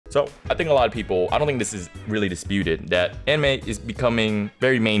So I think a lot of people, I don't think this is really disputed, that anime is becoming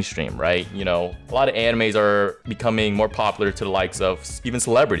very mainstream, right? You know, a lot of animes are becoming more popular to the likes of even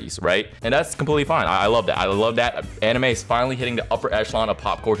celebrities, right? And that's completely fine. I love that. I love that anime is finally hitting the upper echelon of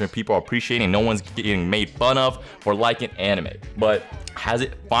pop culture and people are appreciating. No one's getting made fun of for liking anime. But has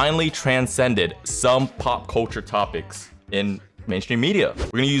it finally transcended some pop culture topics in mainstream media?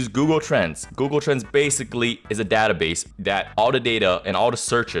 We're gonna use Google Trends. Google Trends basically is a database that all the data and all the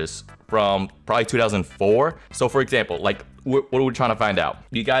searches from probably 2004. So for example, like what are we trying to find out?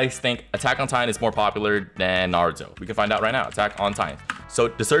 Do you guys think Attack on Titan is more popular than Naruto? We can find out right now, Attack on Titan. So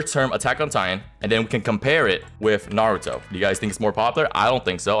the search term Attack on Titan, and then we can compare it with Naruto. Do you guys think it's more popular? I don't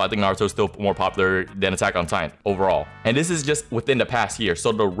think so. I think Naruto is still more popular than Attack on Titan overall. And this is just within the past year.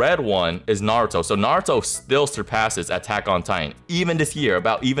 So the red one is Naruto. So Naruto still surpasses Attack on Titan, even this year,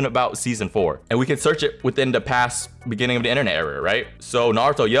 even about season 4. And we can search it within the past beginning of the internet era, right? So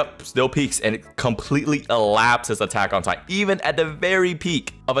Naruto, yep, still peaks and it completely elapses Attack on Titan. Even at the very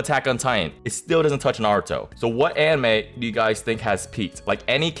peak of Attack on Titan, it still doesn't touch Naruto. So what anime do you guys think has peaked? Like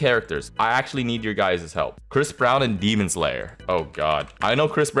any characters? I actually need your guys' help. Chris Brown and Demon Slayer. Oh God. I know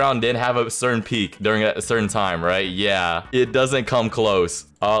Chris Brown did have a certain peak during a certain time, right? Yeah, it doesn't come close.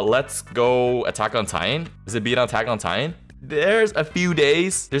 Let's go Attack on Titan. Is it beat on Attack on Titan? There's a few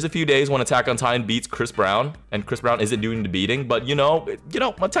days when Attack on Titan beats Chris Brown, and Chris Brown isn't doing the beating, but you know,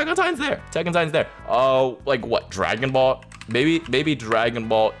 Attack on Titan's there. Attack on Titan's there. Like what? Dragon Ball? Maybe Dragon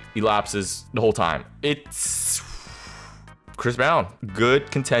Ball elapses the whole time. It's Chris Brown.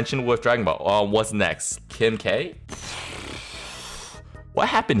 Good contention with Dragon Ball. What's next? Kim K? What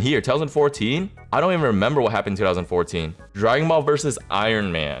happened here? 2014? I don't even remember what happened in 2014. Dragon Ball versus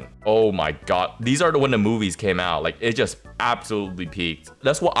Iron Man. Oh my God. These are when the movies came out. Like it just absolutely peaked.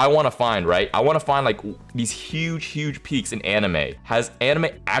 That's what I want to find, right? I want to find like these huge peaks in anime. Has anime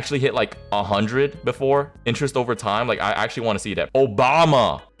actually hit like 100 before? Interest over time? Like I actually want to see that.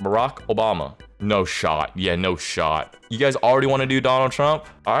 Obama. Barack Obama. No shot. Yeah, no shot. You guys already want to do Donald Trump?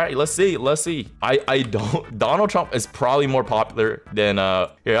 All right, let's see. I don't. Donald Trump is probably more popular than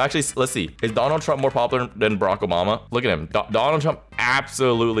here. Actually, let's see. Is Donald Trump more popular than Barack Obama? Look at him. Donald Trump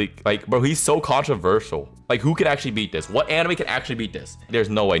absolutely, like, bro, he's so controversial. Like, who could actually beat this? What anime can actually beat this? There's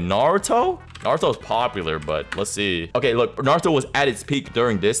no way. Naruto? Naruto's popular, but let's see. Okay, look, Naruto was at its peak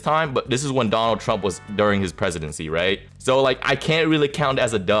during this time, but this is when Donald Trump was during his presidency, right? So like, I can't really count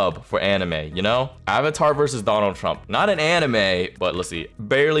as a dub for anime, you know? Avatar versus Donald Trump. Not an anime, but let's see.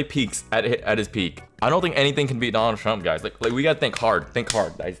 Barely peaks at his peak. I don't think anything can beat Donald Trump, guys. Like we gotta think hard,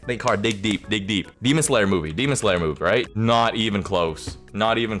 guys. Think hard, dig deep. Demon Slayer movie, right? Not even close.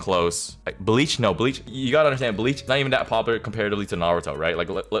 Not even close. Like, Bleach, no, Bleach. You gotta understand, Bleach is not even that popular comparatively to Naruto, right? Like,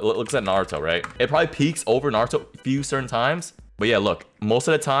 look at Naruto, right? It probably peaks over Naruto a few certain times. But yeah, look, most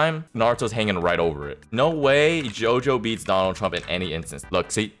of the time, Naruto's hanging right over it. No way JoJo beats Donald Trump in any instance.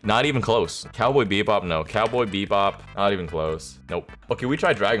 Look, see, not even close. Cowboy Bebop, no. Cowboy Bebop, not even close. Nope. Okay, we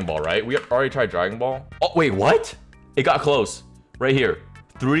tried Dragon Ball, right? We already tried Dragon Ball. Oh, wait, what? It got close. Right here.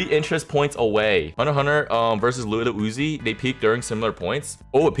 3 interest points away. Hunter x Hunter versus Lil Uzi, they peaked during similar points.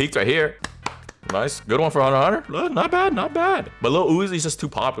 Oh, it peaked right here. Nice. Good one for Hunter x Hunter. Not bad, not bad. But Lil Uzi's just too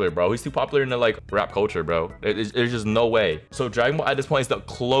popular, bro. He's too popular in the like rap culture, bro. There's just no way. So Dragon Ball at this point is the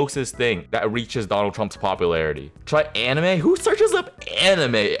closest thing that reaches Donald Trump's popularity. Try anime? Who searches up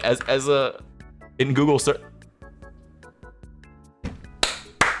anime as a in Google search?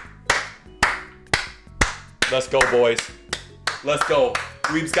 Let's go, boys. Let's go.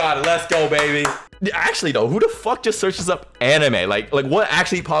 We've got it. Let's go, baby. Actually though, who the fuck just searches up anime? Like what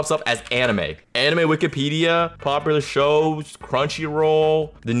actually pops up as anime? Anime Wikipedia, popular shows,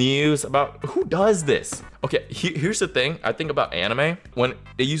 Crunchyroll, the news about who does this? Okay, here's the thing. I think about anime, when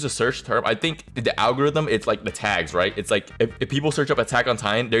they use a search term, I think the algorithm, it's like the tags, right? It's like if people search up Attack on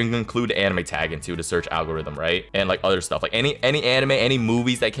Titan, they're gonna include the anime tag into the search algorithm, right? And like other stuff, like any anime, any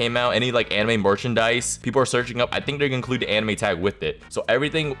movies that came out, any like anime merchandise, people are searching up, I think they're gonna include the anime tag with it. So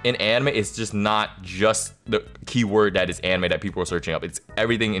everything in anime is just not just the keyword that is anime that people are searching up. It's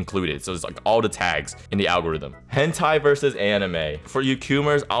everything included. So it's like all the tags in the algorithm. Hentai versus anime. For you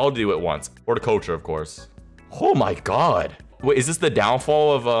Kumers, I'll do it once. For the culture, of course. Oh my God. Wait, is this the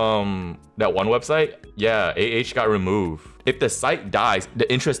downfall of that one website? Yeah, AH got removed. If the site dies,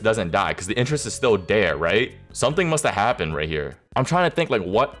 the interest doesn't die because the interest is still there, right? Something must have happened right here. I'm trying to think like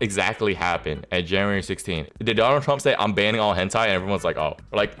what exactly happened at January 16th. Did Donald Trump say I'm banning all hentai and everyone's like, oh,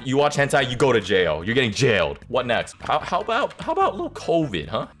 like you watch hentai, you go to jail. You're getting jailed. What next? How about little COVID,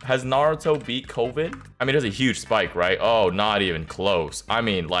 huh? Has Naruto beat COVID? I mean, there's a huge spike, right? Oh, not even close. I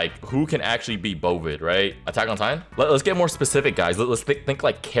mean, like who can actually beat Bovid, right? Attack on Titan? Let's get more specific, guys. Let's think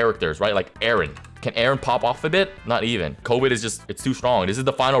like characters, right? Like Eren. Can Eren pop off a bit? Not even. COVID is just, it's too strong. This is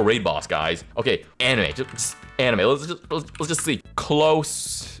the final raid boss, guys. Okay, anime, just anime. Let's just see.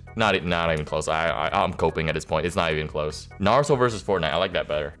 Close. Not even close. I'm coping at this point. It's not even close. Naruto versus Fortnite. I like that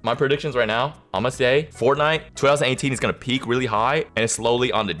better. My predictions right now, I'm gonna say Fortnite 2018 is gonna peak really high and it's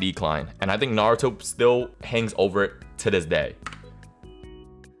slowly on the decline. And I think Naruto still hangs over it to this day.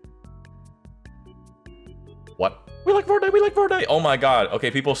 What? We like Fortnite, we like Fortnite. Oh my god.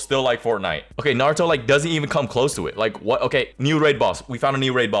 Okay, people still like Fortnite. Okay, Naruto like doesn't even come close to it. Like what? Okay, new raid boss. We found a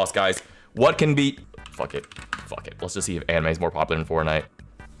new raid boss, guys. What can be? Fuck it. Fuck it. Let's just see if anime is more popular than Fortnite.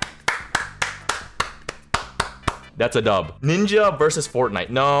 That's a dub. Ninja versus Fortnite.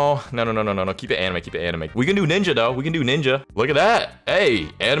 No. Keep it anime, keep it anime. We can do Ninja though. We can do Ninja. Look at that. Hey,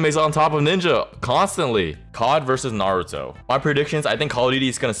 anime's on top of Ninja constantly. COD versus Naruto. My predictions, I think Call of Duty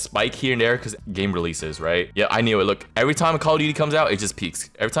is gonna spike here and there because game releases, right? Yeah, I knew it. Look, every time Call of Duty comes out, it just peaks.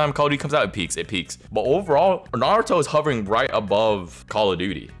 Every time Call of Duty comes out, it peaks. But overall, Naruto is hovering right above Call of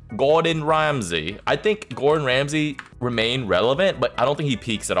Duty. Gordon Ramsay. I think Gordon Ramsay remain relevant, but I don't think he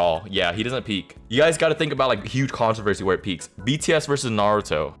peaks at all. Yeah, he doesn't peak. You guys got to think about like huge controversy where it peaks. BTS versus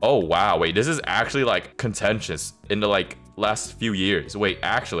Naruto. Oh, wow. Wait, this is actually like contentious in the like last few years. Wait,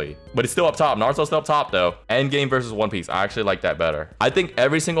 actually, but it's still up top. Naruto's still up top though. Endgame versus One Piece. I actually like that better. I think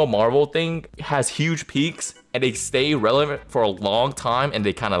every single Marvel thing has huge peaks and they stay relevant for a long time and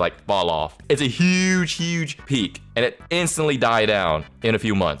they kind of like fall off. It's a huge peak and it instantly die down in a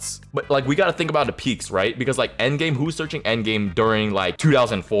few months. But like we got to think about the peaks, right? Because like Endgame, who's searching Endgame during like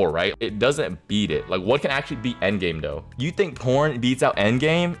 2004, right? It doesn't beat it. Like what can actually beat Endgame though? You think porn beats out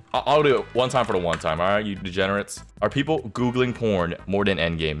Endgame? I'll do it one time for the one time. All right, you degenerates. Are people Googling porn more than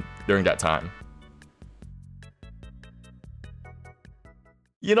Endgame during that time?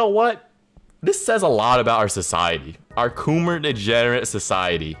 You know what? This says a lot about our society, our Coomer degenerate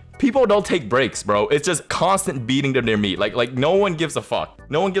society. People don't take breaks, bro. It's just constant beating them their meat. Like no one gives a fuck.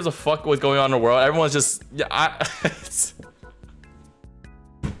 No one gives a fuck what's going on in the world. Everyone's just, yeah,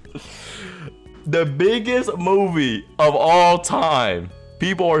 the biggest movie of all time.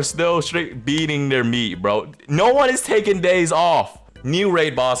 People are still straight beating their meat, bro. No one is taking days off. New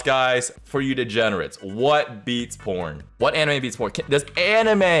raid boss, guys, for you degenerates. What beats porn? What anime beats porn? Does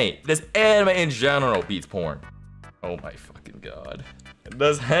anime in general beats porn? Oh my fucking god.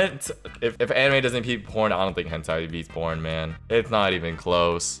 Does if anime doesn't beat porn, I don't think hentai beats porn, man. It's not even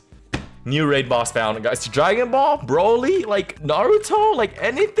close. New raid boss found, guys. Dragon Ball, Broly, like Naruto, like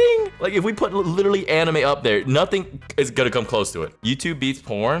anything. Like if we put literally anime up there, nothing is gonna come close to it. YouTube beats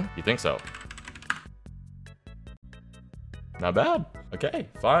porn? You think so? Not bad. Okay,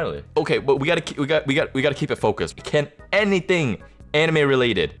 finally. Okay, but we gotta keep it focused. Can anything anime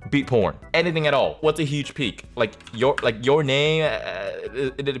related beat porn? Anything at all? What's a huge peak? Like your name,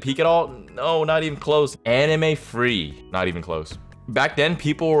 did it peak at all? No, not even close. Anime free, not even close. Back then,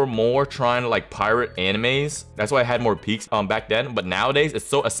 people were more trying to like pirate animes. That's why I had more peaks back then. But nowadays, it's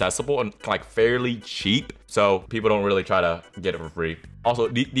so accessible and like fairly cheap. So people don't really try to get it for free. Also,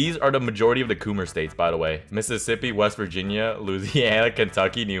 these are the majority of the Coomer states, by the way. Mississippi, West Virginia, Louisiana,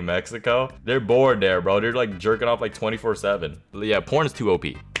 Kentucky, New Mexico. They're bored there, bro. They're like jerking off like 24/7. Yeah, porn is too OP.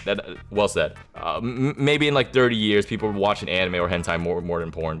 That well said. Maybe in like 30 years, people are watching anime or hentai more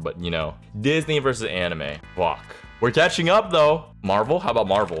than porn. But you know, Disney versus anime. Fuck. We're catching up though. Marvel? How about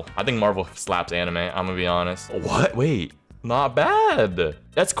Marvel? I think Marvel slaps anime. I'm gonna be honest. What? Wait. Not bad.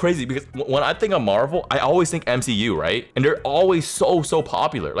 That's crazy because when I think of Marvel, I always think MCU, right? And they're always so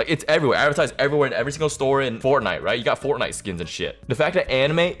popular. Like it's everywhere, advertised everywhere in every single store in Fortnite, right? You got Fortnite skins and shit. The fact that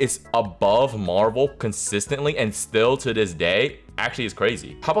anime is above Marvel consistently and still to this day actually is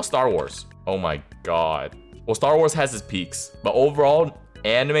crazy. How about Star Wars? Oh my god. Well, Star Wars has its peaks, but overall,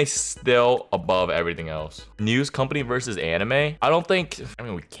 anime still above everything else. News company versus anime? I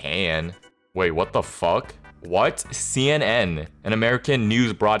mean, we can. Wait, what the fuck? What? CNN, an American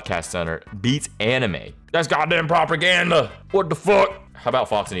news broadcast center, beats anime. That's goddamn propaganda. What the fuck? How about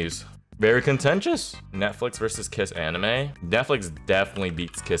Fox News? Very contentious. Netflix versus Kiss Anime. Netflix definitely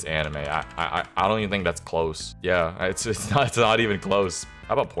beats Kiss Anime. I don't even think that's close. Yeah, it's not even close.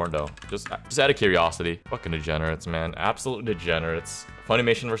 How about porn though? Just out of curiosity. Fucking degenerates, man. Absolute degenerates.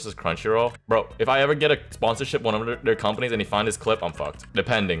 Funimation versus Crunchyroll. Bro, if I ever get a sponsorship one of their companies and you find this clip, I'm fucked.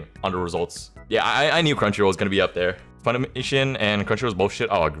 Depending on the results. Yeah, I knew Crunchyroll was gonna be up there. Funimation and Crunchyroll's both shit.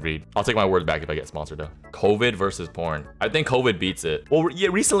 Oh, agreed. I'll take my word back if I get sponsored though. COVID versus porn. I think COVID beats it. Well, yeah,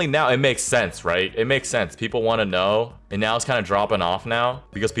 recently now it makes sense, right? It makes sense. People want to know. And now it's kind of dropping off now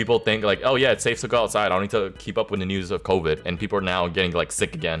because people think like, oh yeah, it's safe to go outside. I don't need to keep up with the news of COVID. And people are now getting like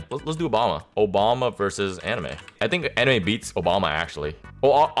sick again. Let's do Obama. Obama versus anime. I think anime beats Obama actually.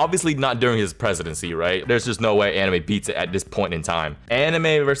 Well, obviously not during his presidency, right? There's just no way anime beats it at this point in time.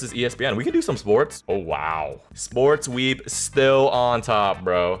 Anime versus ESPN. We can do some sports. Oh, wow. Sports weeb still on top,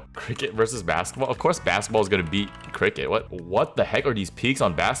 bro. Cricket versus basketball. Of course, basketball is going to beat cricket. What the heck are these peaks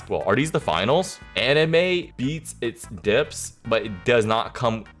on basketball? Are these the finals? Anime beats its dips, but it does not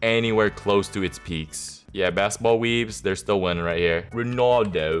come anywhere close to its peaks. Yeah, basketball weebs, they're still winning right here.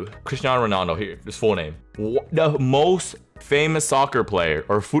 Ronaldo. Cristiano Ronaldo, here, his full name. The most famous soccer player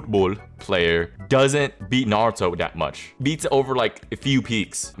or football player doesn't beat Naruto that much. Beats it over like a few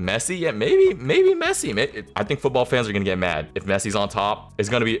peaks. Messi? Yeah, maybe Messi. I think football fans are gonna get mad. If Messi's on top, it's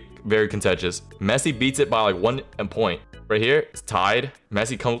gonna be very contentious. Messi beats it by like 1 point. Right here, it's tied.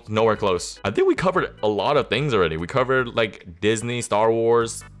 Messi comes nowhere close. I think we covered a lot of things already. We covered like Disney, Star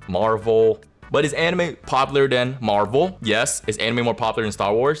Wars, Marvel. But is anime popular than Marvel? Yes. Is anime more popular than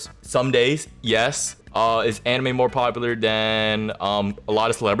Star Wars? Some days, yes. Is anime more popular than a lot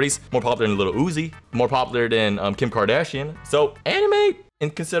of celebrities? More popular than Lil Uzi? More popular than Kim Kardashian? So anime, in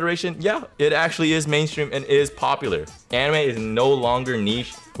consideration, yeah, it actually is mainstream and is popular. Anime is no longer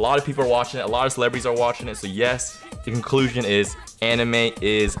niche. A lot of people are watching it. A lot of celebrities are watching it. So yes, the conclusion is anime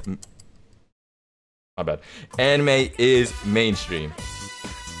is... My bad. Anime is mainstream.